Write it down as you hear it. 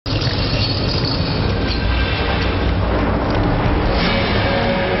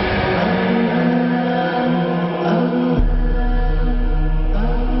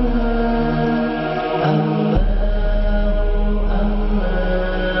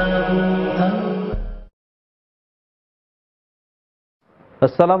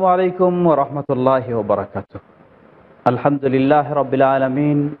আসসালামু আলাইকুম ওয়া রাহমাতুল্লাহি ওয়া বারাকাতুহু। আলহামদুলিল্লাহি রাব্বিল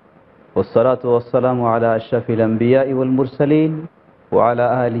আলামিন ওয়াসসালাতু ওয়াসসালামু আলা আশরাফিল আমবিয়াই ওয়াল মুরসালিন ওয়া আলা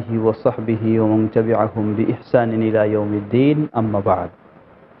আলিহি ওয়া সাহবিহি ওয়া মান তাবিআহুম বিইহসানিন ইলা ইয়াউমিদ্দিন, আম্মা বা'দ।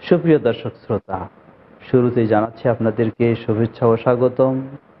 সুপ্রিয় দর্শক শ্রোতা, শুরুতেই জানাচ্ছি আপনাদেরকে শুভেচ্ছা ও স্বাগতম।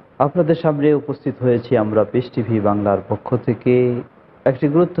 আপনাদের সামনে উপস্থিত হয়েছি আমরা পিস টিভি বাংলার পক্ষ থেকে একটি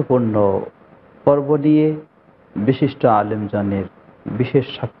গুরুত্বপূর্ণ পর্ব নিয়ে, বিশিষ্ট আলেমজানের বিশেষ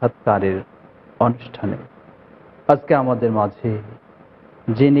সাক্ষাৎকারের অনুষ্ঠানে। আজকে আমাদের মাঝে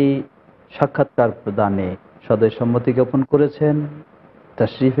যিনি সাক্ষাৎকার প্রদানে সদয় সম্মতি জ্ঞাপন করেছেন,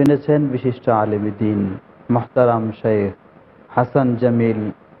 তাশরিফ এনেছেন বিশিষ্ট আলেম দ্বীন মুহতারাম শেখ হাসান জামিল।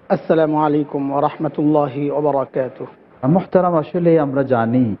 আসসালামু আলাইকুম ওয়া রাহমাতুল্লাহি ওয়া বারাকাতুহু। মুহতারাম, আসলে আমরা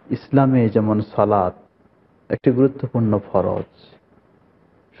জানি ইসলামে যেমন সালাত একটি গুরুত্বপূর্ণ ফরজ,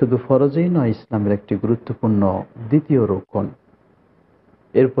 শুধু ফরজই নয়, ইসলামের একটি গুরুত্বপূর্ণ দ্বিতীয় রোকন।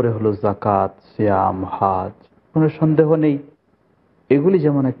 এরপরে হলো যাকাত, সিয়াম, হাজ। কোনো সন্দেহ নেই এগুলি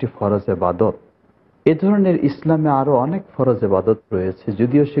যেমন একটি ফরজ ইবাদত, এ ধরনের ইসলামে আরো অনেক ফরজ ইবাদত রয়েছে,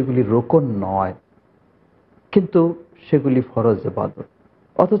 যদিও সেগুলি রোকন নয়, কিন্তু সেগুলি ফরজ ইবাদত।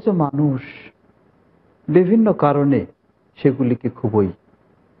 অথচ মানুষ বিভিন্ন কারণে সেগুলিকে খুবই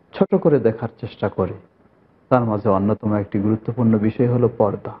ছোট করে দেখার চেষ্টা করে। তার মাঝে অন্যতম একটি গুরুত্বপূর্ণ বিষয় হলো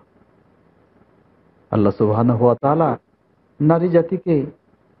পর্দা। আল্লাহ সুবহানাহু ওয়া তাআলা নারী জাতিকে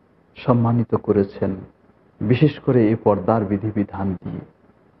সম্মানিত করেছেন বিশেষ করে এই পর্দার বিধিবিধান দিয়ে,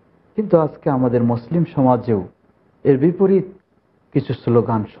 কিন্তু আজকে আমাদের মুসলিম সমাজেও এর বিপরীত কিছু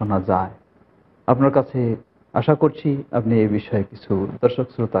স্লোগান শোনা যায়। আপনার কাছে আশা করছি আপনি এই বিষয়ে কিছু দর্শক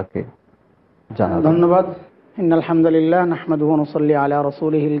শ্রোতাকে জানাবেন। ধন্যবাদ। ইন্নাল হামদুলিল্লাহ নাহমাদুহু ওয়া নুসাল্লি আলা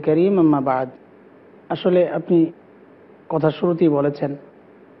রাসূলিহিল কারীম, আম্মা বা'দ। আসলে আপনি কথা শুরুতেই বলেছেন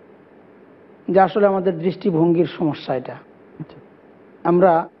যে আসলে আমাদের দৃষ্টিভঙ্গির সমস্যা এটা।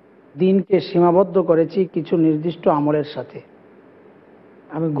 আমরা দিনকে সীমাবদ্ধ করেছি কিছু নির্দিষ্ট আমলের সাথে।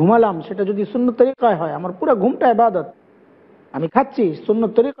 আমি ঘুমালাম, সেটা যদি সুন্নত তরিকায় হয় আমার পুরো ঘুমটা ইবাদত। আমি খাচ্ছি,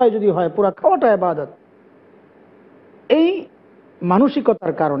 সুন্নত তরিকায় যদি হয় পুরো খাওয়াটা ইবাদত। এই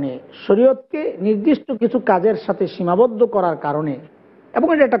মানসিকতার কারণে, শরীয়তকে নির্দিষ্ট কিছু কাজের সাথে সীমাবদ্ধ করার কারণে, এবং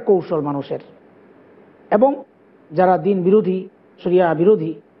এটা একটা কৌশল মানুষের, এবং যারা দিন বিরোধী, শরিয়া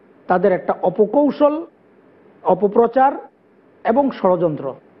বিরোধী, তাদের একটা অপকৌশল, অপপ্রচার এবং ষড়যন্ত্র।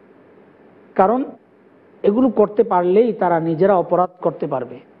 কারণ এগুলো করতে পারলেই তারা নিজেরা অপরাধ করতে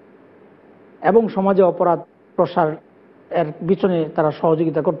পারবে এবং সমাজে অপরাধ প্রসার এর পিছনে তারা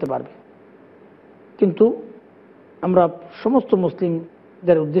সহযোগিতা করতে পারবে। কিন্তু আমরা সমস্ত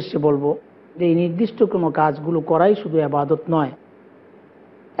মুসলিমদের উদ্দেশ্যে বলবো যে এই নির্দিষ্ট কোনো কাজগুলো করাই শুধু ইবাদত নয়।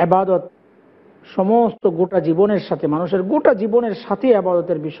 ইবাদত সমস্ত গোটা জীবনের সাথে, মানুষের গোটা জীবনের সাথে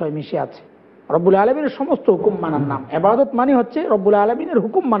ইবাদতের বিষয় মিশে আছে। রব্বুল আলামিনের সমস্ত হুকুম মানার নাম ইবাদত, মানে হচ্ছে রব্বুল আলামিনের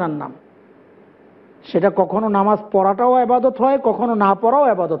হুকুম মানার নাম। সেটা কখনো নামাজ পড়াটাও ইবাদত হয়, কখনো না পড়াও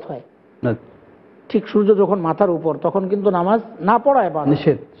ইবাদত হয়। ঠিক সূর্য যখন মাথার উপর তখন কিন্তু নামাজ না পড়া ইবাদত,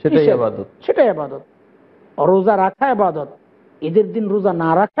 সেটাই ইবাদত, সেটাই ইবাদত। রোজা রাখা ইবাদত, ঈদের দিন রোজা না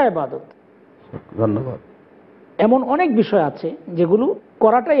রাখা ইবাদত। ধন্যবাদ। এমন অনেক বিষয় আছে যেগুলো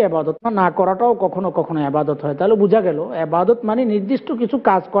করাটাই ইবাদত, না করাটাও কখনো কখনো ইবাদত হয়। তাহলে বোঝা গেল ইবাদত মানে নির্দিষ্ট কিছু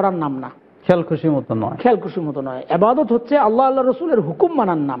কাজ করার নাম না, খেয়াল খুশি মতো নয়, খেয়াল খুশি মতো নয়। ইবাদত হচ্ছে আল্লাহ আল্লাহ রসুলের হুকুম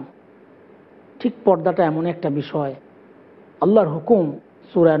মানার নাম। ঠিক পর্দাটা এমন একটা বিষয়, আল্লাহর হুকুম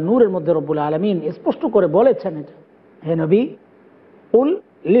সূরা নূরের মধ্যে রব্বুল আলামিন স্পষ্ট করে বলেছেন, এটা হে নবী কুল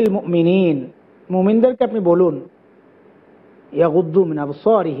লিল মুমিনিন, মুমিনদেরকে আপনি বলুন, ইয়াগুদ্দু মিন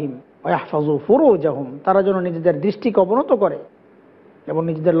আবসারিহিম ওয়া ইয়াহফাযু ফুরুজাহুম, তারা যেন নিজেদের দৃষ্টিকে অবনত করে এবং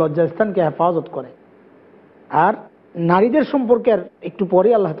নিজেদের লজ্জাস্থানকে হেফাজত করে। আর নারীদের সম্পর্কে আর একটু পরে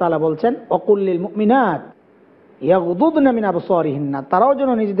আল্লাহ তাআলা বলছেন ওয়াকুল লিল মুমিনাত ইয়াগুদ্দুনা মিন আবসারিহিন্না, তারাও যেন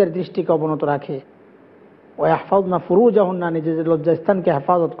নিজেদের দৃষ্টিকে অবনত রাখে, ওয়া ইয়াহফাযনা ফুরুজাহুন্না, নিজেদের লজ্জাস্থানকে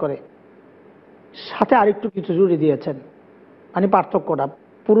হেফাজত করে। সাথে আরেকটু কিছু জুড়ে দিয়েছেন, মানে পার্থক্যটা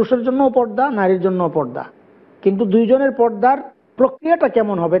পুরুষের জন্যও পর্দা, নারীর জন্যও পর্দা, কিন্তু দুইজনের পর্দার প্রক্রিয়াটা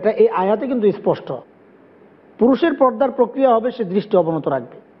কেমন হবে এটা এই আয়াতে কিন্তু স্পষ্ট। পুরুষের পর্দার প্রক্রিয়া হবে সে দৃষ্টি অবনত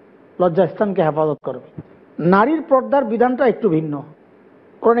রাখবে, লজ্জাস্থানকে হেফাজত করবে। নারীর পর্দার বিধানটা একটু ভিন্ন।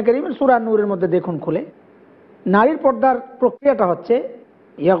 কোরআনে কারীমের সূরা নূরের মধ্যে দেখুন খুলে, নারীর পর্দার প্রক্রিয়াটা হচ্ছে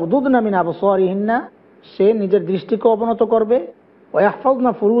ইয়াগুদ্দুনা মিন আবসারিহিন্না, সে নিজের দৃষ্টিকে অবনত করবে, ওয়া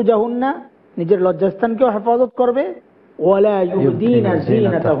ইয়াহফাযনা ফুরুজাহুন্না, নিজের লজ্জাস্থানকেও হেফাজত করবে, ওয়ালা ইউবদিনা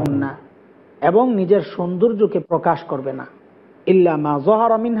যিনাতাহুন্না, এবং নিজের সৌন্দর্যকে প্রকাশ করবে না, ইল্লা মা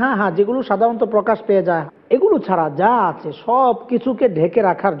যাহারা মিনহা, হ্যাঁ যেগুলো সাধারণত প্রকাশ পেয়ে যায়, এগুলো ছাড়া যা আছে সব কিছুকে ঢেকে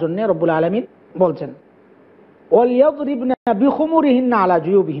রাখার জন্য রব্বুল আলামিন বলছেন ওয়ালিয়াদরিবনা বিখুমুরিহিন্না আলা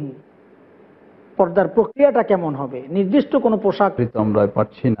জুয়ুবিহিন, পর্দার প্রক্রিয়াটা কেমন হবে, নির্দিষ্ট কোনো পোশাক আমরা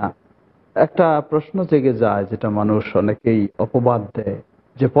পাচ্ছি না। একটা প্রশ্ন জেগে যায়, যেটা মানুষ অনেকেই অপবাদ দেয়,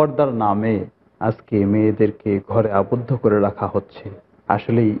 যে পর্দার নামে আজকে মেয়েদেরকে ঘরে আবদ্ধ করে রাখা হচ্ছে।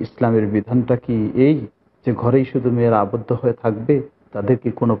 আসলে ইসলামের বিধানটা কি এই, যে ঘরেই শুধু মেয়েরা আবদ্ধ হয়ে থাকবে, তাদেরকে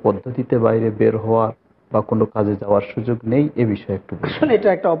কোনো পদ্ধতিতে বাইরে বের হওয়ার বা কোনো কাজে যাওয়ার সুযোগ নেই? এ বিষয়ে একটু বলুন। আসলে এটা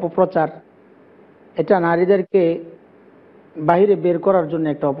একটা অপপ্রচার, এটা নারীদেরকে বাইরে বের করার জন্য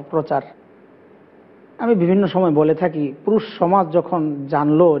একটা অপপ্রচার। আমি বিভিন্ন সময় বলে থাকি, পুরুষ সমাজ যখন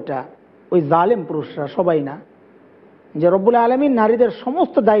জানলো এটা, ওই জালেম পুরুষরা, সবাই না, যে রব্বুল আলামিন নারীদের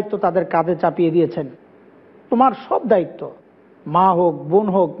সমস্ত দায়িত্ব তাদের কাঁধে চাপিয়ে দিয়েছেন, তোমার সব দায়িত্ব, মা হোক, বোন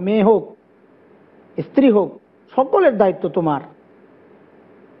হোক, মেয়ে হোক, স্ত্রী হোক, সকলের দায়িত্ব তোমার,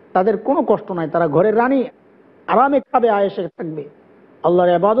 তাদের কোনো কষ্ট নাই, তারা ঘরের রানী, আরামে খাবে, আয়েশে থাকবে,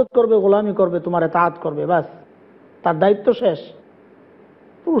 আল্লাহর ইবাদত করবে, গোলামি করবে, তোমার ইতাআত করবে, ব্যাস, তার দায়িত্ব শেষ।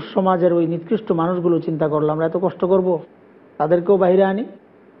 পুরুষ সমাজের ওই নিকৃষ্ট মানুষগুলো চিন্তা করলো, আমরা এত কষ্ট করব, তাদেরকেও বাইরে আনি।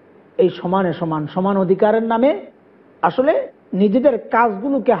 এই সমানে সমান, সমান অধিকারের নামে আসলে নিজেদের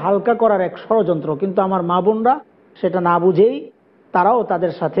কাজগুলোকে হালকা করার এক ষড়যন্ত্র। কিন্তু আমার মা বোনরা সেটা না বুঝেই তারাও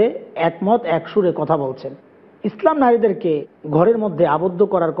তাদের সাথে একমত, এক সুরে কথা বলছেন। ইসলাম নারীদেরকে ঘরের মধ্যে আবদ্ধ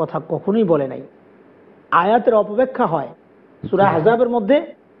করার কথা কখনোই বলে নাই, আয়াতের অপব্যাখ্যা হয়। সূরা আহজাবের মধ্যে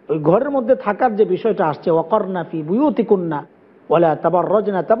ওই ঘরের মধ্যে থাকার যে বিষয়টা আসছে, ওয়াকারনা ফি বুয়ুতিকুন্না ওয়ালা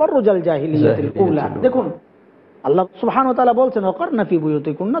তাবাররাজনা তাবাররুজাল জাহিলিয়াতিল উলা, দেখুন আল্লাহ সুবহানাহু ওয়া তাআলা বলছেন ওয়াকারনা ফি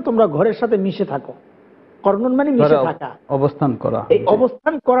বুয়ুতিকুন্না, তোমরা ঘরের সাথে মিশে থাকো। করনুন মানে মিশে থাকা, অবস্থান করা। এই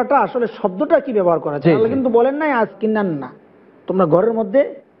অবস্থান করাটা আসলে শব্দটা কি ব্যবহার করা হয়েছে, আল্লাহ কিন্তু বলেন নাই আজ কিন্নান না, তোমরা ঘরের মধ্যে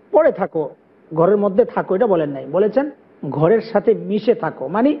পড়ে থাকো, ঘরের মধ্যে থাকো, এটা বলেন নাই, বলেছেন ঘরের সাথে মিশে থাকো।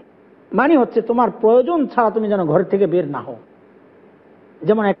 মানে হচ্ছে তোমার প্রয়োজন ছাড়া তুমি যেন ঘর থেকে বের না হও।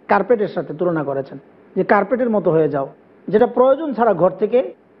 যেমন এক কার্পেটের সাথে তুলনা করেছেন, যে কার্পেটের মতো হয়ে যাও, যেটা প্রয়োজন ছাড়া ঘর থেকে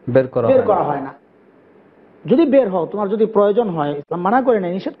বের করা হয় না। যদি বের হও, তোমার যদি প্রয়োজন হয়, ইসলাম মানা করে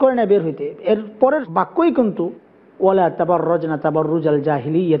নেয়, নিষেধ করে নেয় বের হইতে, এর পরের বাক্যই কিন্তু ওয়ালা তাবাররাজনা তাবাররুজাল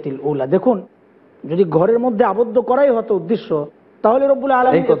জাহিলিয়াতিল উলা। দেখুন, যদি ঘরের মধ্যে আবদ্ধ করাই হতো উদ্দেশ্য, তাহলে রব্বুল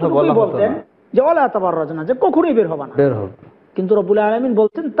আলামিন এতটুকুই বলতেন যে ওয়ালা তাবাররাজনা, যে কখনোই বের হবা না। কিন্তু রব্বুল আলামিন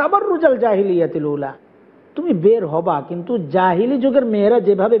বলতেন তাবাররুজাল জাহিলিয়াতিল উলা, তুমি বের হবা, কিন্তু জাহিলি যুগের মেয়েরা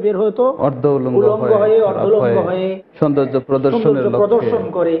যেভাবে বের হতো, উলঙ্গ হয়ে, অর্ধলঙ্গ হয়ে, সৌন্দর্য প্রদর্শন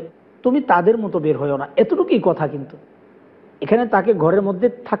করে, তুমি তাদের মতো বের হয়েও না, এতটুকুই কথা। কিন্তু এখানে তাকে ঘরের মধ্যে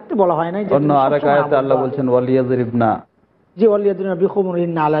থাকতে বলা হয় নাই। অন্য আরেক আয়াতে আল্লাহ বলছেন ওয়ালিয়াযরিবনা, জি ওয়ালিয়াযরিবনা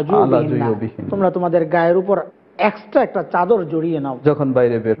বিখুমুরিহিন্না আলা জুবিহিন্না, তোমরা তোমাদের গায়ের উপর এক্সট্রা একটা চাদর জড়িয়ে নাও যখন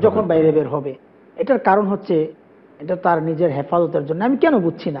বাইরে বের হবে। এটার কারণ হচ্ছে এটা তার নিজের হেফাজতের জন্য। আমি কেন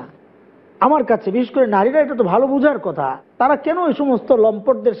বুঝছি না, আমার কাছে বিশেষ করে নারীরা এটা তো ভালো বুঝার কথা, তারা কেন এই সমস্ত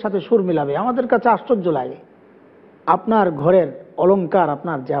লম্পটদের সাথে সুর মিলাবে, আমাদের কাছে আশ্চর্য লাগে। আপনার ঘরের অলংকার,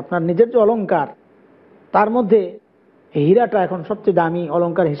 আপনার নিজের যে অলংকার, তার মধ্যে হীরাটা এখন সবচেয়ে দামি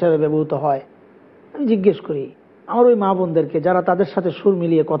অলংকার হিসাবে ব্যবহৃত হয়। আমি জিজ্ঞেস করি আমার ওই মা বোনদেরকে, যারা তাদের সাথে সুর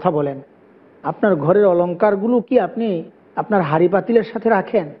মিলিয়ে কথা বলেন, আপনার ঘরের অলংকারগুলো কি আপনি আপনার হাড়ি পাতিলের সাথে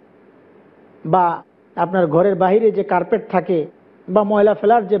রাখেন, বা আপনার ঘরের বাইরে যে কার্পেট থাকে বা ময়লা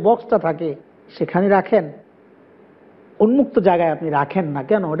ফেলার যে বক্সটা থাকে সেখানে রাখেন? উন্মুক্ত জায়গায় আপনি রাখেন না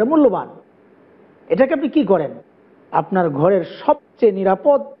কেন? এটা মূল্যবান। এটাকে আপনি কি করেন? আপনার ঘরের সবচেয়ে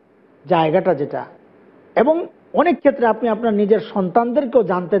নিরাপদ জায়গাটা যেটা, এবং অনেক ক্ষেত্রে আপনি আপনার নিজের সন্তানদেরকেও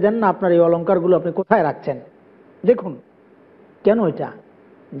জানতে দেন না আপনার এই অলংকারগুলো আপনি কোথায় রাখছেন। দেখুন কেন এটা,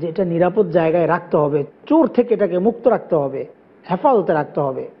 যে এটা নিরাপদ জায়গায় রাখতে হবে, চোর থেকে এটাকে মুক্ত রাখতে হবে, হেফাজতে রাখতে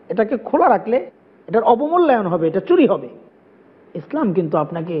হবে। এটাকে খোলা রাখলে এটার অবমূল্যায়ন হবে, এটা চুরি হবে। ইসলাম কিন্তু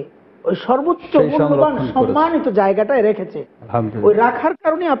আপনাকে ওই সর্বোচ্চ মূল্যবান সম্মানিত জায়গাটায় রেখেছে। ওই রাখার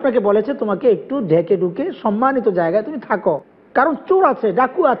কারণে আপনাকে বলেছে তোমাকে একটু ঢেকে ঢুকে সম্মানিত জায়গায় তুমি থাকো, কারণ চোর আছে,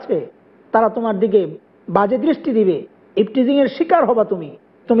 ডাকু আছে, তারা তোমার দিকে বাজে দৃষ্টি দিবে, ইফটিজিং এর শিকার হবা,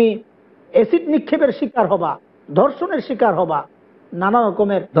 তুমি অ্যাসিড নিক্ষেপের শিকার হবা, ধর্ষণের শিকার হবা, নানা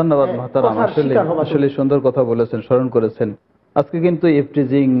রকমের। ধন্যবাদ মহতারাম, আসলে সুন্দর কথা বলেছেন, স্মরণ করেছেন। আজকে কিন্তু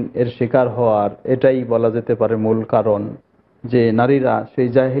ইফটিজিং এর শিকার হওয়ার এটাই বলা যেতে পারে মূল কারণ, যে নারীরা সেই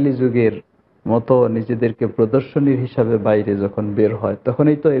জাহেলি যুগের মতো নিজেদেরকে প্রদর্শনীর হিসাবে বাইরে যখন বের হয়,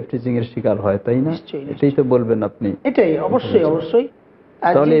 তখনই তো ইফটিজিং এর শিকার হয়, তাই না? এটাই তো বলবেন আপনি? এটাই, অবশ্যই অবশ্যই।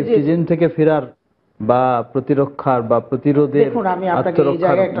 তাহলে ইফটিজিং থেকে ফেরার বা প্রতিরক্ষার বা প্রতিরোধের, দেখুন আমি আপনাকে এই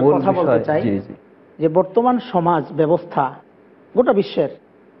জায়গায় একটা কথা বলতে চাই, যে বর্তমান সমাজ ব্যবস্থা গোটা বিশ্বের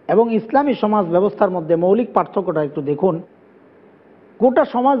এবং ইসলামী সমাজ ব্যবস্থার মধ্যে মৌলিক পার্থক্যটা একটু দেখুন। গোটা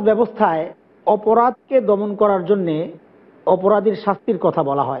সমাজ ব্যবস্থায় অপরাধকে দমন করার জন্যে অপরাধীর শাস্তির কথা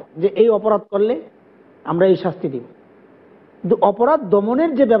বলা হয়, যে এই অপরাধ করলে আমরা এই শাস্তি দিব, কিন্তু অপরাধ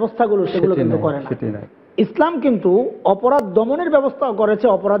দমনের যে ব্যবস্থাগুলো সেগুলো কিন্তু করে না। ইসলাম কিন্তু অপরাধ দমনের ব্যবস্থাও করেছে,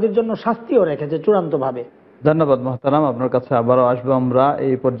 অপরাধীর জন্য শাস্তিও রেখেছে চূড়ান্তভাবে। ধন্যবাদ মোহতারাম, আপনার কাছে আবারও আসবো। আমরা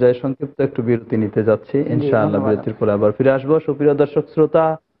এই পর্যায়ে সংক্ষিপ্ত একটু বিরতি নিতে যাচ্ছি, জি, ইনশাআল্লাহ ধন্যবাদ। বিরতির পরে আবার ফিরে আসবো। সুপ্রিয় দর্শক শ্রোতা,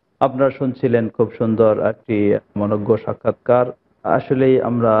 আপনারা শুনছিলেন খুব সুন্দর একটি মনোজ্ঞ সাক্ষাৎকার। আসলেই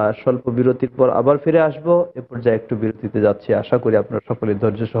আমরা স্বল্প বিরতির পর আবার ফিরে আসবো। এ পর্যায়ে একটু বিরতিতে যাচ্ছি, আশা করি আপনারা সকলে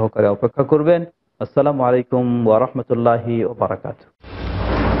ধৈর্য সহকারে অপেক্ষা করবেন। আসসালামু আলাইকুম ওয়া রাহমাতুল্লাহি ওয়া বারাকাতুহু।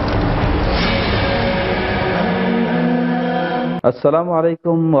 আসসালামু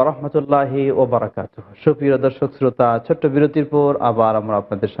আলাইকুম ওয়া রাহমাতুল্লাহি ওয়া বারাকাতুহু। সুপ্রিয় দর্শক শ্রোতা, ছোট্ট বিরতির পর আবার আমরা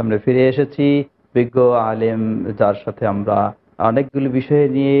আপনাদের সামনে ফিরে এসেছি। বিজ্ঞ আলেম, যার সাথে আমরা অনেকগুলি বিষয়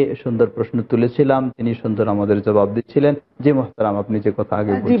নিয়ে সুন্দর প্রশ্ন তুলেছিলাম, তিনি সুন্দর আমাদের জবাব দিচ্ছিলেন। জি মোহতারাম, আপনি যে কথা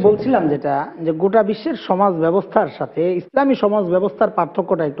আগে জি, বলছিলেন। বলছিলাম যেটা, যে গোটা বিশ্বের সমাজ ব্যবস্থার সাথে ইসলামী সমাজ ব্যবস্থার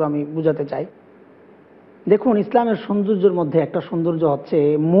পার্থক্যটা একটু আমি বুঝাতে চাই। দেখুন, ইসলামের সৌন্দর্যের মধ্যে একটা সৌন্দর্য হচ্ছে,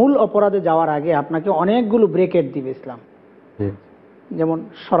 মূল অপরাধে যাওয়ার আগে আপনাকে অনেকগুলো ব্রেকেট দিবে ইসলাম। জি। যেমন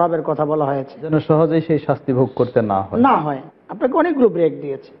শরাবের কথা বলা হয়েছে, যেন সহজেই সেই শাস্তি ভোগ করতে না হয়। আপনাকে অনেকগুলো ব্রেক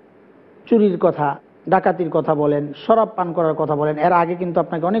দিয়েছে। চুরির কথা, ডাকাতির কথা বলেন, শরাব পান করার কথা বলেন, এর আগে কিন্তু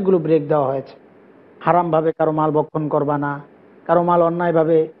আপনাকে অনেকগুলো ব্রেক দেওয়া হয়েছে। হারামভাবে কারো মাল ভক্ষণ করবা না, কারো মাল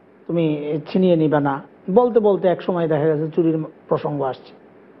অন্যায়ভাবে তুমি ছিনিয়ে নিবা না। বলতে বলতে এক সময় দেখা গেছে চুরির প্রসঙ্গ আসছে।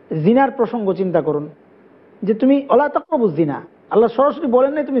 জিনার প্রসঙ্গ চিন্তা করুন, যে তুমি ওয়ালা তাকরাবুজ জিনা, আল্লাহ সরাসরি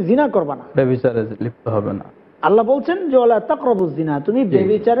বলেন নাই তুমি জিনা করবা না, ব্যভিচারে লিপ্ত হবে না। আল্লাহ বলছেন যে ওয়ালা তাকরাবুজ জিনা, তুমি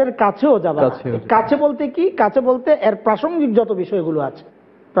ব্যভিচারের কাছেও যাবে না। কাছে বলতে কি? কাছে বলতে এর প্রাসঙ্গিক যত বিষয়গুলো আছে,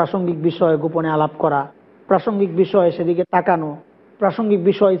 প্রাসঙ্গিক বিষয় গোপনে আলাপ করা, প্রাসঙ্গিক বিষয় সেদিকে তাকানো, প্রাসঙ্গিক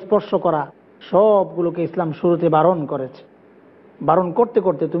বিষয় স্পর্শ করা, সবগুলোকে ইসলাম শুরুতে বারণ করেছে। বারণ করতে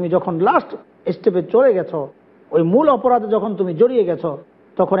করতে তুমি যখন লাস্ট স্টেপে চলে গেছো, ওই মূল অপরাধে যখন তুমি জড়িয়ে গেছো,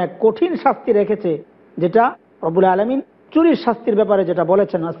 তখন এক কঠিন শাস্তি রেখেছে, যেটা রব্বুল আলামিন চুরির শাস্তির ব্যাপারে যেটা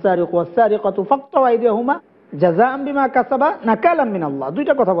বলেছেন, আস-সারিকু ওয়াস-সারিকাতু ফাকতাউ আইদিয়াহুমা জাযাআম বিমা কাসাবা নাকালাম মিনাল্লাহ।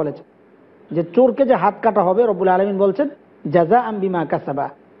 দুইটা কথা বলেছে, যে চোরকে যে হাত কাটা হবে, রব্বুল আলামিন বলছেন জাযাআম বিমা কাসাবা।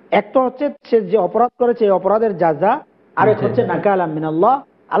 একটা হচ্ছে সে যে অপরাধ করেছে এই অপরাধের জাযা, আরেক হচ্ছে নাকালাম মিনাল্লাহ,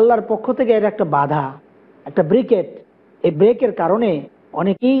 আল্লাহর পক্ষ থেকে এর একটা বাধা, একটা ব্রেকেট। এই ব্রেকের কারণে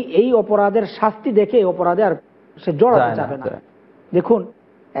অনেকেই এই অপরাধের শাস্তি দেখে এই অপরাধে আর সে জড়াতে যাবে না। দেখুন,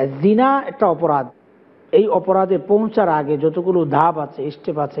 জিনা একটা অপরাধ, এই অপরাধে পৌঁছার আগে যতগুলো ধাপ আছে,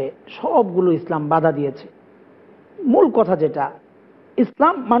 স্টেপ আছে, সবগুলো ইসলাম বাধা দিয়েছে। মূল কথা যেটা,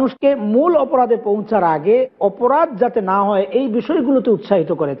 ইসলাম মানুষকে মূল অপরাধে পৌঁছার আগে অপরাধ যাতে না হয় এই বিষয়গুলোতে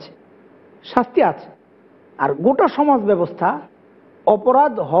উৎসাহিত করেছে, শাস্তি আছে। আর গোটা সমাজ ব্যবস্থা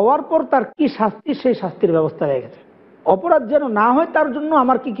অপরাধ হওয়ার পর তার কি শাস্তি, সেই শাস্তির ব্যবস্থা রেখেছে। অপরাধ যেন না হয় তার জন্য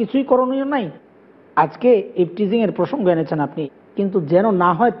আমার কি কিছুই করণীয় নাই? আজকে ইফটিজিং এর প্রসঙ্গ এনেছেন আপনি, কিন্তু যেন না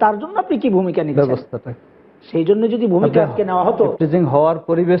হয় তার জন্য আপনি কি ভূমিকা নিচ্ছেন? সেই জন্য যদি ভূমিকা আজকে নেওয়া হতো, ইফটিজিং হওয়ার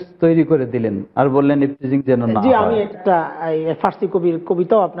পরিবেশ তৈরি করে দিলেন আর বললেন ইফটিজিং যেন না হয়। জি, আমি একটা ফার্সি কবির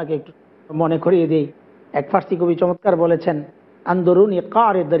কবিতাও আপনাকে একটু মনে করিয়ে দিই। এক ফার্সি কবি চমৎকার বলেছেন, আন্দরুনি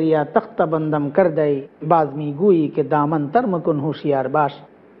কারে দরিয়া তখ্তা বন্দম কর দেয় বাজমি গুই কে দামন তর্মকুন হুঁশিয়ার বাস।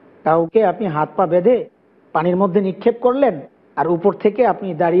 কাউকে আপনি হাত পা বেঁধে পানির মধ্যে নিক্ষেপ করলেন, আর উপর থেকে আপনি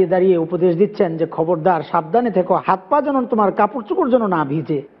দাঁড়িয়ে দাঁড়িয়ে উপদেশ দিচ্ছেন যে খবরদার, সাবধানে থেকো, হাত পা যেন তোমার কাপড় চোপড় যেন না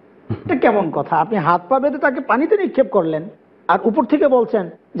ভিজে। এটা কেমন কথা? আপনি হাত পা বেঁধে তাকে পানিতে নিক্ষেপ করলেন, আর উপর থেকে বলছেন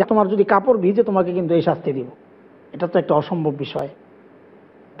যে তোমার যদি কাপড় ভিজে তোমাকে কিন্তু এই শাস্তি দিব। এটা তো একটা অসম্ভব বিষয়।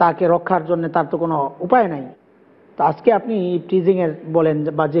 তাকে রক্ষার জন্য তার তো কোনো উপায় নাই। তো আজকে আপনি টিজিং এর বলেন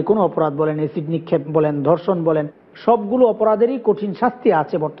বা যে কোনো অপরাধ বলেন, এসিড নিক্ষেপ বলেন, ধর্ষণ বলেন, সবগুলো অপরাধেরই কঠিন শাস্তি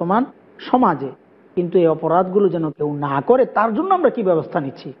আছে বর্তমান সমাজে। কিন্তু এই অপরাধগুলো যেন কেউ না করে তার জন্য আমরা কি ব্যবস্থা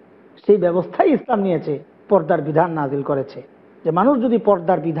নিচ্ছি? সেই ব্যবস্থাই ইসলাম নিয়েছে, পর্দার বিধান নাজিল করেছে। যে মানুষ যদি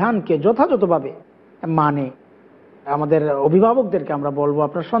পর্দার বিধানকে যথাযথভাবে মানে, আমাদের অভিভাবকদেরকে আমরা বলবো,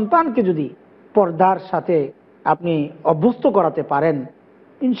 আপনার সন্তানকে যদি পর্দার সাথে আপনি অভ্যস্ত করাতে পারেন,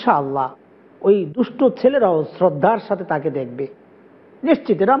 ইনশাআল্লাহ ওই দুষ্ট ছেলেরাও শ্রদ্ধার সাথে তাকে দেখবে,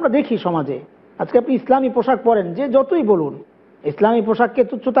 নিশ্চিত। এটা আমরা দেখি সমাজে। আজকে আপনি ইসলামী পোশাক পরেন, যে যতই বলুন ইসলামী পোশাককে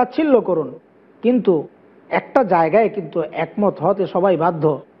তুচ্ছ-তাচ্ছিল্য করুন, কিন্তু একটা জায়গায় কিন্তু একমত হতে সবাই বাধ্য,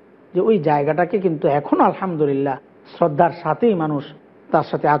 যে ওই জায়গাটাকে কিন্তু এখন আলহামদুলিল্লাহ শ্রদ্ধার সাথেই মানুষ তার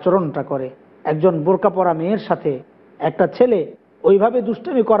সাথে আচরণটা করে। একজন বোরকা পরা মেয়ের সাথে একটা ছেলে ওইভাবে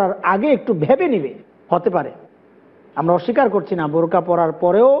দুষ্টামি করার আগে একটু ভেবে নিবে, হতে পারে, আমরা অস্বীকার করছি না, বোরকা পরার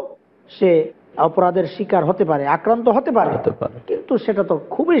পরেও সে অপরাধের শিকার হতে পারে, আক্রান্ত হতে পারে, কিন্তু সেটা তো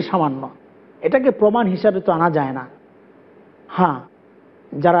খুবই সামান্য, এটাকে প্রমাণ হিসাবে তো আনা যায় না। হ্যাঁ,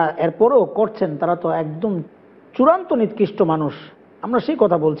 যারা এরপরেও করছেন তারা তো একদম চূড়ান্ত নিকৃষ্ট মানুষ, আমরা সেই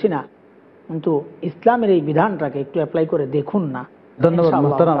কথা বলছি না, কিন্তু ইসলামের এই বিধানটাকে একটু অ্যাপ্লাই করে দেখুন না। ধন্যবাদ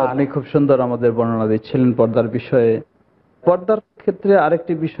মুহতারাম, আপনি খুব সুন্দর আমাদের বর্ণনা দিচ্ছিলেন পর্দার বিষয়ে। পর্দার ক্ষেত্রে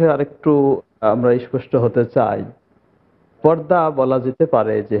আরেকটি বিষয় আরেকটু আমরা স্পষ্ট হতে চাই, পর্দা বলা যেতে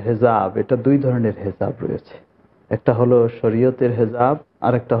পারে যে হেজাব, এটা দুই ধরনের হেজাব রয়েছে। একটা হলো শরীয়তের হেজাব,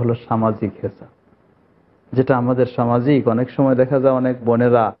 আর একটা হলো সামাজিক হেজাব। যেটা আমাদের সামাজিক, অনেক সময় দেখা যায় অনেক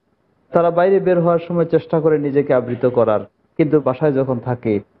বোনেরা তারা বাইরে বের হওয়ার সময় চেষ্টা করে নিজেকে আবৃত করার, কিন্তু বাসায় যখন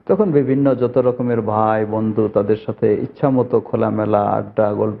থাকে তখন বিভিন্ন যত রকমের ভাই বন্ধু তাদের সাথে ইচ্ছা মতো খোলামেলা আড্ডা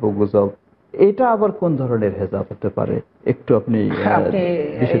গল্প গুজব। এটা আবার কোন ধরনের হেজাব হতে পারে, একটু আপনি আপনি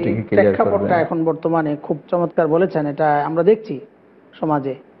এই বিষয়টিকে ক্লিয়ার প্রেক্ষাপটটা করবেন? এখন বর্তমানে খুব চমৎকার বলেছেন। এটা আমরা দেখছি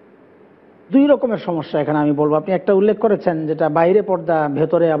সমাজে দুই রকমের সমস্যা। এখানে আমি বলবো, আপনি একটা উল্লেখ করেছেন যেটা বাইরে পর্দা,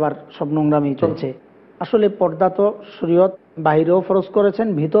 ভেতরে আবার সব নোংরামি চলছে। আসলে পর্দা তো শরীয়ত বাইরেও ফরজ করেছেন,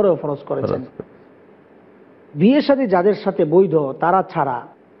 ভিতরেও ফরজ করেছেন। বিয়ে শাদী যাদের সাথে বৈধ তারা ছাড়া,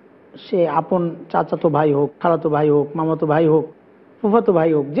 সে আপন চাচাতো ভাই হোক, খালাতো ভাই হোক, মামাতো ভাই হোক, ফুফাতো ভাই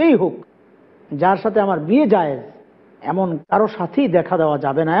হোক, যেই হোক, যার সাথে আমার বিয়ে জায়েজ, এমন কারো সাথেই দেখা দেওয়া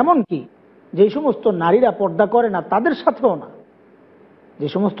যাবে না। এমন কি যেই সমস্ত নারীরা পর্দা করে না তাদের সাথেও না। যে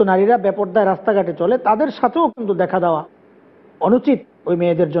সমস্ত নারীরা বেপর্দায় রাস্তাঘাটে চলে তাদের সাথেও কিন্তু দেখা দেওয়া অনুচিত ওই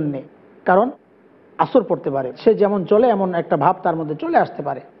মেয়েদের জন্যে। কারণ আসর পড়তে পারে, সে যেমন চলে এমন একটা ভাব তার মধ্যে চলে আসতে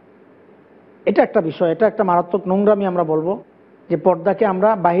পারে। এটা একটা বিষয়, এটা একটা মারাত্মক নোংরামি। আমরা বলবো যে পর্দাকে আমরা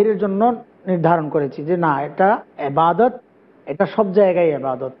বাহিরের জন্য নির্ধারণ করেছি যে না, এটা ইবাদত, এটা সব জায়গায়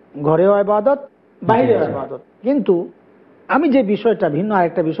ইবাদত, ঘরেও ইবাদত, বাইরেও ইবাদত। কিন্তু আমি যে বিষয়টা ভিন্ন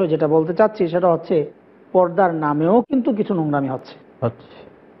আরেকটা বিষয় যেটা বলতে চাচ্ছি সেটা হচ্ছে, পর্দার নামেও কিন্তু কিছু নোংরামি হচ্ছে।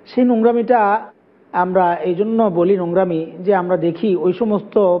 সেই নোংরামিটা আমরা এই জন্য বলি নোংরামি, যে আমরা দেখি ওই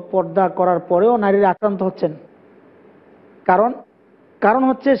সমস্ত পর্দা করার পরেও নারীরা আক্রান্ত হচ্ছেন। কারণ কারণ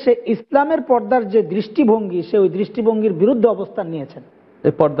হচ্ছে সে ইসলামের পর্দার যে দৃষ্টিভঙ্গি, সে ওই দৃষ্টিভঙ্গির বিরুদ্ধে অবস্থান নিয়েছেন।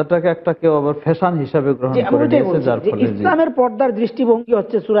 এই পর্দাটাকে একটা কেউ আবার ফ্যাশন হিসাবে গ্রহণ করে নিয়েছে, যার ফলে ইসলামের পর্দার দৃষ্টিভঙ্গি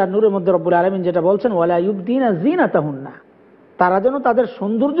হচ্ছে সূরা নূরের মধ্যে রব্বুল আলামিন যেটা বলছেন, ওয়ালা ইউবদিনা যিনাতাহুন্না, তারা যেন তাদের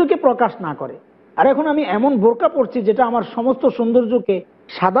সৌন্দর্যকে প্রকাশ না করে। আর এখন আমি এমন বোরকা পরছি যেটা আমার সমস্ত সৌন্দর্যকে,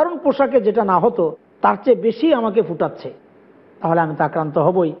 সাধারণ পোশাকে যেটা না হতো তার চেয়ে বেশি আমাকে ফুটাচ্ছে, তাহলে আমি তো আক্রান্ত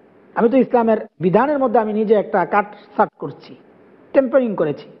হবই। আমি তো ইসলামের বিধানের মধ্যে আমি নিজে একটা কাটছাট করছি, টেম্পারিং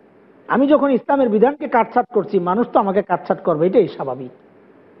করেছি। আমি যখন ইসলামের বিধানকে কাটছাট করছি, মানুষ তো আমাকে কাটছাট করবে, এটাই স্বাভাবিক।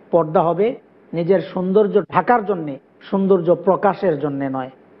 পর্দা হবে নিজের সৌন্দর্য ঢাকার জন্যে, সৌন্দর্য প্রকাশের জন্যে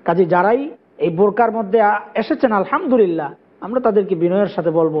নয়। কাজে যারাই এই বোরকার মধ্যে এসেছেন আলহামদুলিল্লাহ, আমরা তাদেরকে বিনয়ের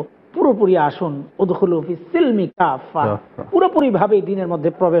সাথে বলবো, পুরোপুরি আসুন, উদখুলু ফিস সিলমি কাফা, পুরোপুরি ভাবে দিনের মধ্যে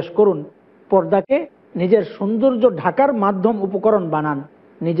প্রবেশ করুন। পর্দাকে নিজের সৌন্দর্য ঢাকার মাধ্যম উপকরণ বানান,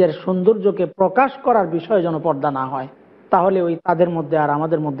 নিজের সৌন্দর্যকে প্রকাশ করার বিষয় যেন পর্দা না হয়। তাহলে ওই তাদের মধ্যে আর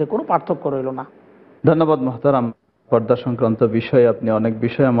আমাদের মধ্যে কোনো পার্থক্য রইল না। ধন্যবাদ মোহতারাম। পর্দা সংক্রান্ত বিষয়ে আপনি অনেক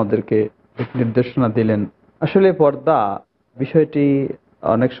বিষয় আমাদেরকে নির্দেশনা দিলেন। আসলে পর্দা বিষয়টি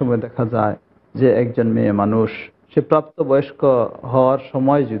অনেক সময় দেখা যায় যে একজন মেয়ে মানুষ, সে প্রাপ্তবয়স্ক হওয়ার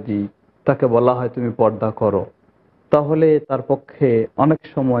সময় যদি তাকে বলা হয় তুমি পর্দা করো, তাহলে তার পক্ষে অনেক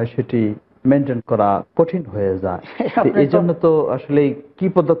সময় সেটি মেনটেন করা কঠিন হয়ে যায়। এই জন্য তো আসলে কি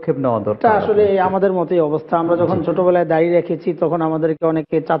পদক্ষেপ নেওয়া দরকার? আসলে আমাদের মতোই অবস্থা। আমরা যখন ছোটবেলায় দাঁড়িয়ে রেখেছি তখন আমাদেরকে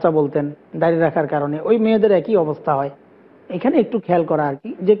অনেকে চাচা বলতেন, দাঁড়িয়ে রাখার কারণে ওই মেয়েদের একই অবস্থা হয়। এখানে একটু খেয়াল করা আর কি,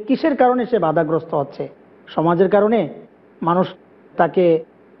 যে কিসের কারণে সে বাধাগ্রস্ত হচ্ছে। সমাজের কারণে মানুষ তাকে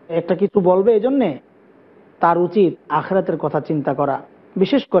একটা কিছু বলবে, এই জন্যে তার উচিত আখিরাতের কথা চিন্তা করা।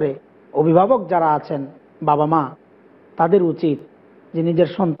 বিশেষ করে অভিভাবক যারা আছেন, বাবা মা, তাদের উচিত যে নিজের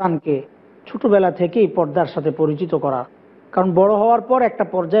সন্তানকে ছোটবেলা থেকেই পর্দার সাথে পরিচিত করা। কারণ বড় হওয়ার পর একটা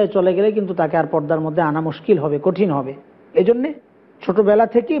পর্যায়ে চলে গেলে কিন্তু তাকে আর পর্দার মধ্যে আনা মুশকিল হবে, কঠিন হবে। এই জন্যে ছোটবেলা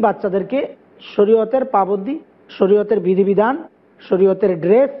থেকেই বাচ্চাদেরকে শরীয়তের পাবন্দি, শরীয়তের বিধিবিধান, শরীয়তের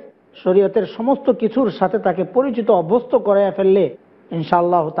ড্রেস, শরীয়তের সমস্ত কিছুর সাথে তাকে পরিচিত অভ্যস্ত করে ফেললে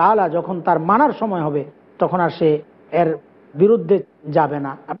ইনশাআল্লাহ তাআলা যখন তার মানার সময় হবে তখন আর সে এর বিরুদ্ধে যাবে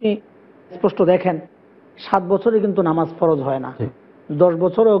না। আপনি স্পষ্ট দেখেন, 7 বছরে কিন্তু নামাজ ফরজ হয় না, 10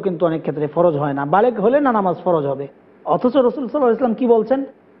 বছরেও কিন্তু অনেক ক্ষেত্রে ফরজ হয় না, বালেগ হলে না নামাজ ফরজ হবে। অথচ রাসূল সাল্লাল্লাহু আলাইহি ওয়াসাল্লাম কি বলছেন,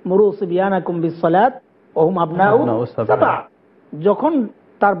 মুরু সিবিয়ানাকুম বিসসালাত ওয়া হুম আবনাউ সাবা, যখন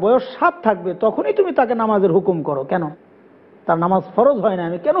তার বয়স 7 থাকবে তখনই তুমি তাকে নামাজের হুকুম করো। কেন? তার নামাজ ফরজ হয় না,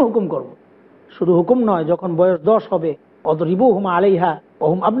 আমি কেন হুকুম করব? শুধু হুকুম নয়, যখন বয়স 10 হবে, অদরিবুহুম আলাইহা ওয়া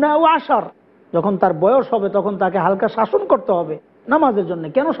হুম আবনাউ আশার, যখন তার বয়স হবে তখন তাকে হালকা শাসন করতে হবে নামাজের জন্য।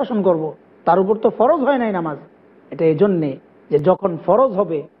 কেন শাসন করব? তার উপর তো ফরজ হয় নাই নামাজ। এটা এই জন্যে যে যখন ফরজ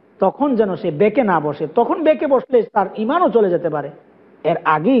হবে তখন যেন সে বেঁকে না বসে। তখন বেঁকে বসলে তার ইমানও চলে যেতে পারে। এর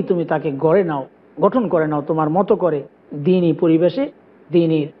আগেই তুমি তাকে গড়ে নাও, গঠন করে নাও তোমার মতো করে, দিনই পরিবেশে,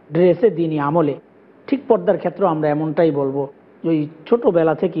 দিনই ড্রেসে, দিনই আমলে। ঠিক পর্দার ক্ষেত্রে আমরা এমনটাই বলবো, যে ওই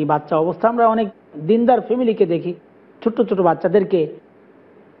ছোটবেলা থেকেই বাচ্চা অবস্থা, আমরা অনেক দিনদার ফ্যামিলিকে দেখি ছোট্ট ছোট বাচ্চাদেরকে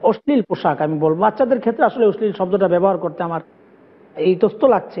অশ্লীল পোশাক, আমি বলবো বাচ্চাদের ক্ষেত্রে আসলে অশ্লীল শব্দটা ব্যবহার করতে আমার ইতস্ত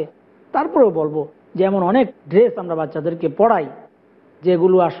লাগছে, তারপরেও বলবো যে এমন অনেক ড্রেস আমরা বাচ্চাদেরকে পড়াই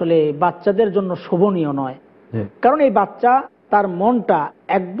যেগুলো আসলে বাচ্চাদের জন্য শোভনীয় নয়। কারণ এই বাচ্চা তার মনটা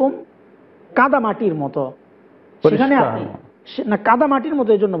একদম কাদা মাটির মতো, সেখানে আপনি না কাদা মাটির মতো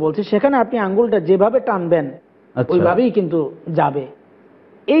এই জন্য বলছি, সেখানে আপনি আঙ্গুলটা যেভাবে টানবেন ওইভাবেই কিন্তু যাবে।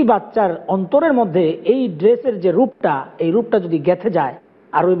 এই বাচ্চার অন্তরের মধ্যে এই ড্রেসের যে রূপটা, এই রূপটা যদি গেঁথে যায়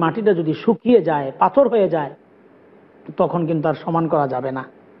আর ওই মাটিটা যদি শুকিয়ে যায়, পাথর হয়ে যায়, তখন কিন্তু আর সমান করা যাবে না।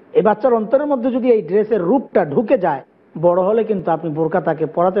 এই বাচ্চার অন্তরের মধ্যে যদি এই ড্রেসের রূপটা ঢুকে যায়, বড় হলে কিন্তু আপনি বোরকা তাকে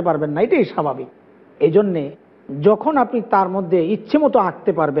পরাতে পারবেন না, এটাই স্বাভাবিক। এই জন্যে যখন আপনি তার মধ্যে ইচ্ছে মতো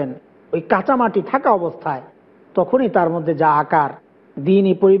আঁকতে পারবেন ওই কাঁচা মাটি থাকা অবস্থায়, তখনই তার মধ্যে যা আকার,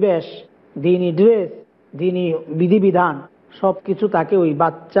 দিনই পরিবেশ, দিনই ড্রেস, দিনই বিধিবিধান, সব কিছু তাকে ওই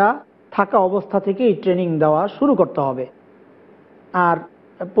বাচ্চা থাকা অবস্থা থেকেই ট্রেনিং দেওয়া শুরু করতে হবে। আর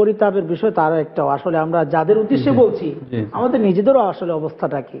পরিতাপের বিষয় তারও একটা, আসলে আমরা যাদের উদ্দেশ্যে বলছি আমাদের নিজেদেরও আসলে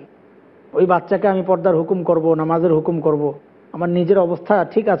অবস্থাটা কি। ওই বাচ্চাকে আমি পর্দার হুকুম করব, নামাজের হুকুম করব, আমার নিজের অবস্থা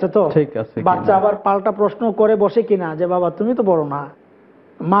ঠিক আছে তো? বাচ্চা আবার পাল্টা প্রশ্ন করে বসে কিনা যে বাবা তুমি তো বড় না,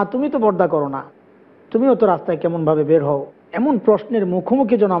 মা তুমি তো পর্দা করো না, তুমিও তো রাস্তায় কেমন ভাবে বের হও, এমন প্রশ্নের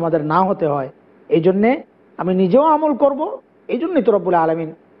মুখোমুখি যেন আমাদের না হতে হয়। এই জন্যে আমি নিজেও আমল করব। এই জন্যই তো রব্বুল আলামিন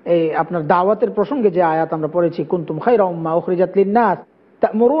এই আপনার দাওয়াতের প্রসঙ্গে যে আয়াত আমরা পড়েছি, কুনতুম খায়রা উম্মাহ উখরিজাত লিন-নাস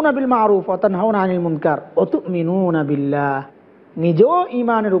তা'মুরুনা বিল মা'রুফ ওয়া তানহাউনা আনিল মুনকার ওয়া তু'মিনুনা বিল্লাহ, নিজেও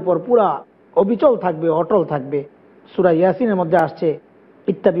ঈমানের উপর পুরা অবিচল থাকবে, অটল থাকবে। সূরা ইয়াসিনের মধ্যে আসছে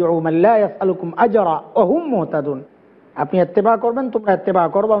ইত্তাবিউ মান লা ইয়াসআলুকুম আজরা ওয়া হুম মুহতাদুন, আপনি ইত্তেবা করবেন, তোমরা ইত্তেবা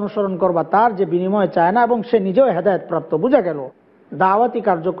করবা, অনুসরণ করবা তার যে বিনিময় চায় না এবং সে নিজেও হেদায়েত প্রাপ্ত। বোঝা গেল দাওয়াতি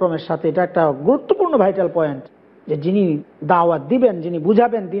কার্যক্রমের সাথে এটা একটা গুরুত্বপূর্ণ ভাইটাল পয়েন্ট, যে যিনি দাওয়াত দিবেন, যিনি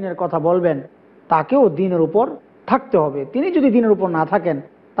বুঝাবেন, দিনের কথা বলবেন, তাকেও দিনের উপর থাকতে হবে। তিনি যদি দিনের উপর না থাকেন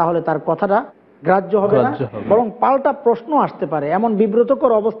তাহলে তার কথাটা গ্রাহ্য হবে না, বরং পাল্টা প্রশ্ন আসতে পারে। এমন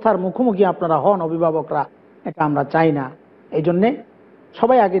বিব্রতকর অবস্থার মুখোমুখি আপনারা হন অভিভাবকরা, এটা আমরা চাই না। এই জন্যে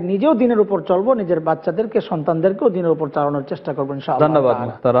সবাই আগে নিজেও দিনের উপর চলবো, নিজের বাচ্চাদেরকে, সন্তানদেরকেও দিনের উপর চালানোর চেষ্টা করবো ইনশাআল্লাহ। ধন্যবাদ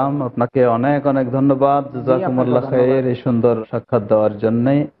মুহতারাম, আপনাকে অনেক অনেক ধন্যবাদ। জাযাকুমুল্লাহ খাইর এই সুন্দর সাক্ষাৎ দেওয়ার জন্য।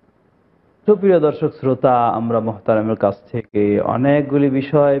 সুপ্রিয় দর্শক শ্রোতা, আমরা মুহতারামের কাছ থেকে অনেকগুলি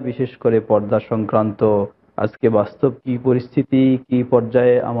বিষয়, বিশেষ করে পর্দা সংক্রান্ত, আজকে বাস্তব কি পরিস্থিতি, কি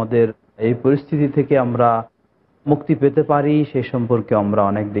পর্যায়ে আমাদের এই পরিস্থিতি থেকে আমরা মুক্তি পেতে পারি, সেই সম্পর্কে আমরা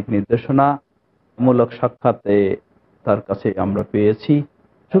অনেক দিক নির্দেশনা মূলক সাক্ষাতে তার কাছে আমরা পেয়েছি।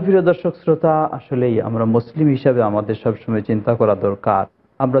 সুপ্রিয় দর্শক শ্রোতা, আসলেই আমরা মুসলিম হিসাবে আমাদের সবসময় চিন্তা করা দরকার,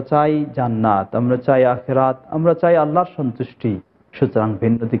 আমরা চাই জান্নাত, আমরা চাই আখিরাত, আমরা চাই আল্লাহর সন্তুষ্টি। সুতরাং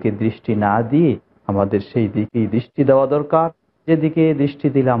ভিন্ন দিকে দৃষ্টি না দিয়ে আমাদের সেই দিকেই দৃষ্টি দেওয়া দরকার, যেদিকে দৃষ্টি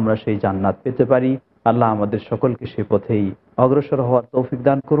দিলে আমরা সেই জান্নাত পেতে পারি। আল্লাহ আমাদের সকলকে সেই পথেই অগ্রসর হওয়ার তৌফিক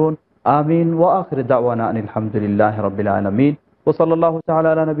দান করুন। আমিন। ওয়া আখিরু দাওয়ানা আনিল হামদুলিল্লাহি রাব্বিল আলামিন ওয়া সাল্লাল্লাহু তাআলা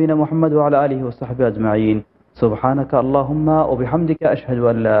আলা নবিনা মুহাম্মদ ওয়া আলা আলিহি ওয়া সাহবিহি আজমাইন। সুবহানাকা আল্লাহুম্মা ওয়া বিহামদিকা আশহাদু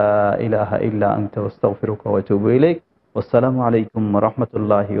আল লা ইলাহা ইল্লা আনতা আস্তাগফিরুকা ওয়া আতুবু ইলাইক। ওয়াসসালামু আলাইকুম ওয়া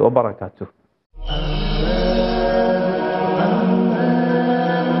রাহমাতুল্লাহি ওয়া বারাকাতুহু।